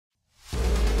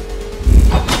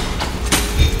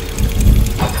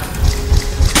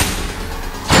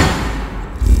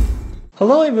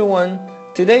Hello everyone,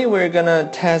 today we're gonna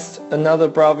test another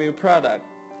Broview product,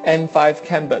 M5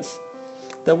 Canbus.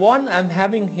 The one I'm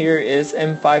having here is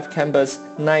M5 Canbus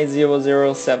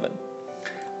 9007.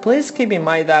 Please keep in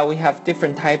mind that we have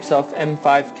different types of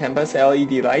M5 Canbus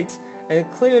LED lights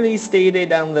and clearly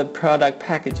stated on the product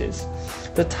packages.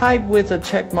 The type with the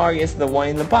check mark is the one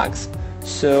in the box.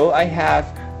 So I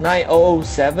have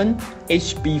 9007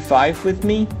 HB5 with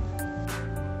me.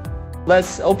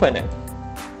 Let's open it.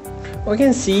 We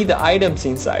can see the items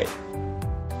inside.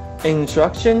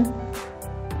 Instruction,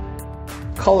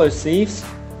 color sleeves,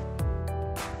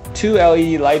 2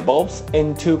 LED light bulbs,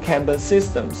 and 2 Canbus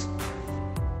systems.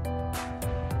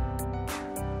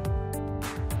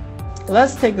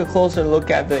 Let's take a closer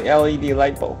look at the LED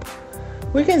light bulb.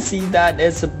 We can see that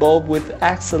it's a bulb with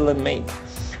excellent make.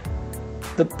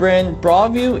 The brand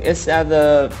Broview is at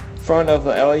the front of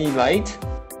the LED light.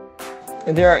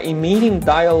 And there are emitting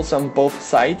diodes on both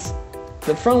sides.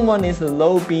 The front one is the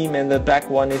low beam and the back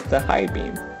one is the high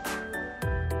beam.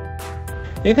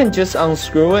 You can just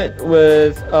unscrew it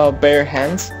with bare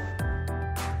hands.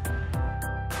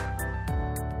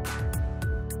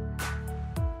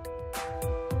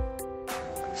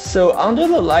 So under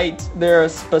the light there are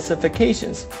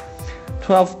specifications: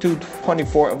 12 to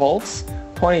 24 volts,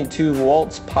 22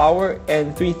 volts power,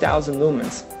 and 3000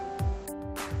 lumens.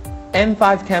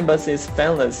 M5 Canbus is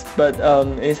fanless, but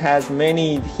it has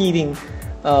many heating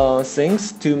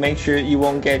sinks to make sure you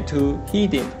won't get too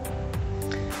heated.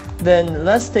 Then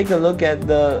let's take a look at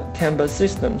the Canbus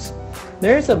systems.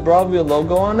 There's a Broview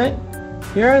logo on it.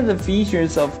 Here are the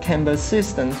features of Canbus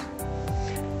systems: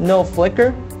 no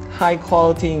flicker, high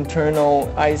quality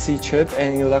internal IC chip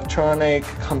and electronic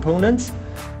components.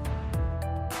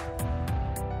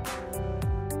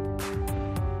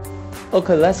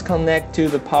 Okay, let's connect to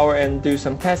the power and do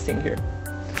some testing here.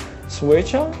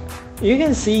 Switch on. You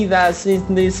can see that since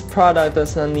this product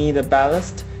does not need a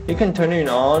ballast, you can turn it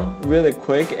on really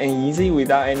quick and easy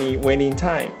without any waiting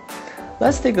time.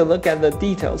 Let's take a look at the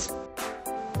details.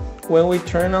 When we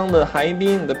turn on the high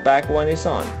beam, the back one is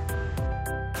on.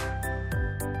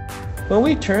 When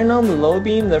we turn on the low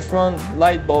beam, the front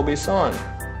light bulb is on.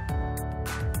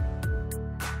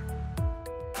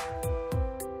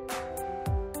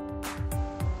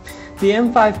 The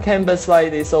M5 Canbus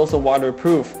light is also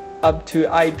waterproof, up to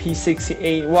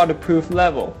IP68 waterproof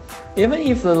level. Even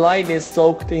if the light is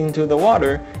soaked into the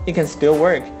water, it can still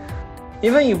work.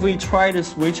 Even if we try to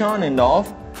switch on and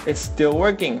off, it's still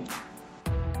working.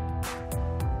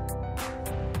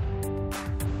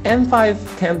 M5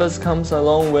 Canbus comes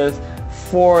along with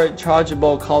 4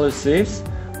 chargeable color sleeves,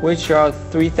 which are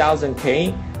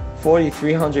 3000K,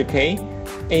 4300K,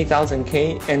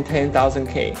 8000K, and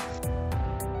 10000K.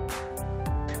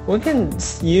 We can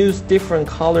use different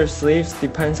color sleeves,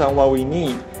 depends on what we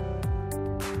need.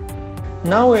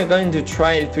 Now we're going to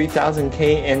try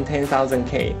 3000K and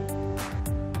 10000K.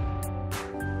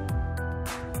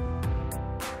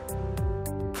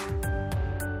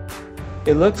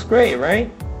 It looks great,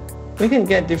 right? We can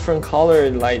get different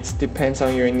colored lights, depends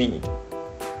on your need.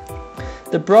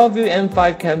 The Broview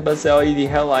M5 Canbus LED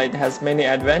headlight has many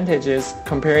advantages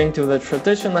comparing to the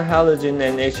traditional halogen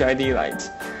and HID lights.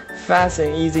 Fast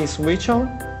and easy switch on,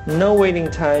 no waiting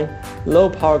time, low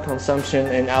power consumption,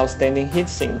 and outstanding heat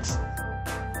sinks.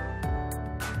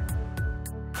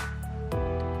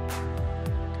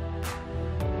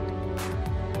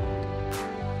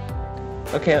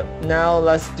 Okay, now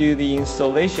let's do the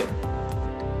installation.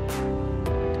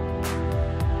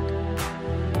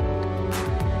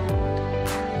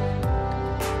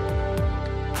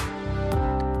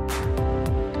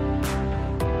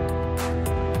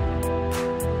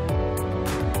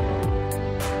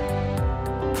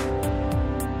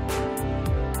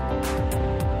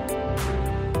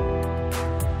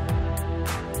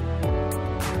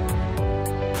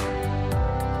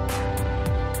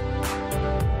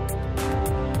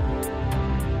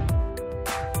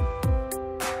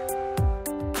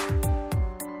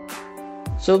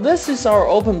 So this is our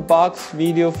open box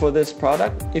video for this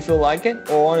product. If you like it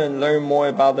or want to learn more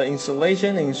about the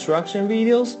installation and instruction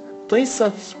videos, please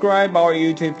subscribe our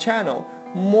YouTube channel.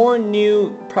 More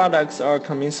new products are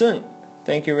coming soon.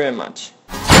 Thank you very much.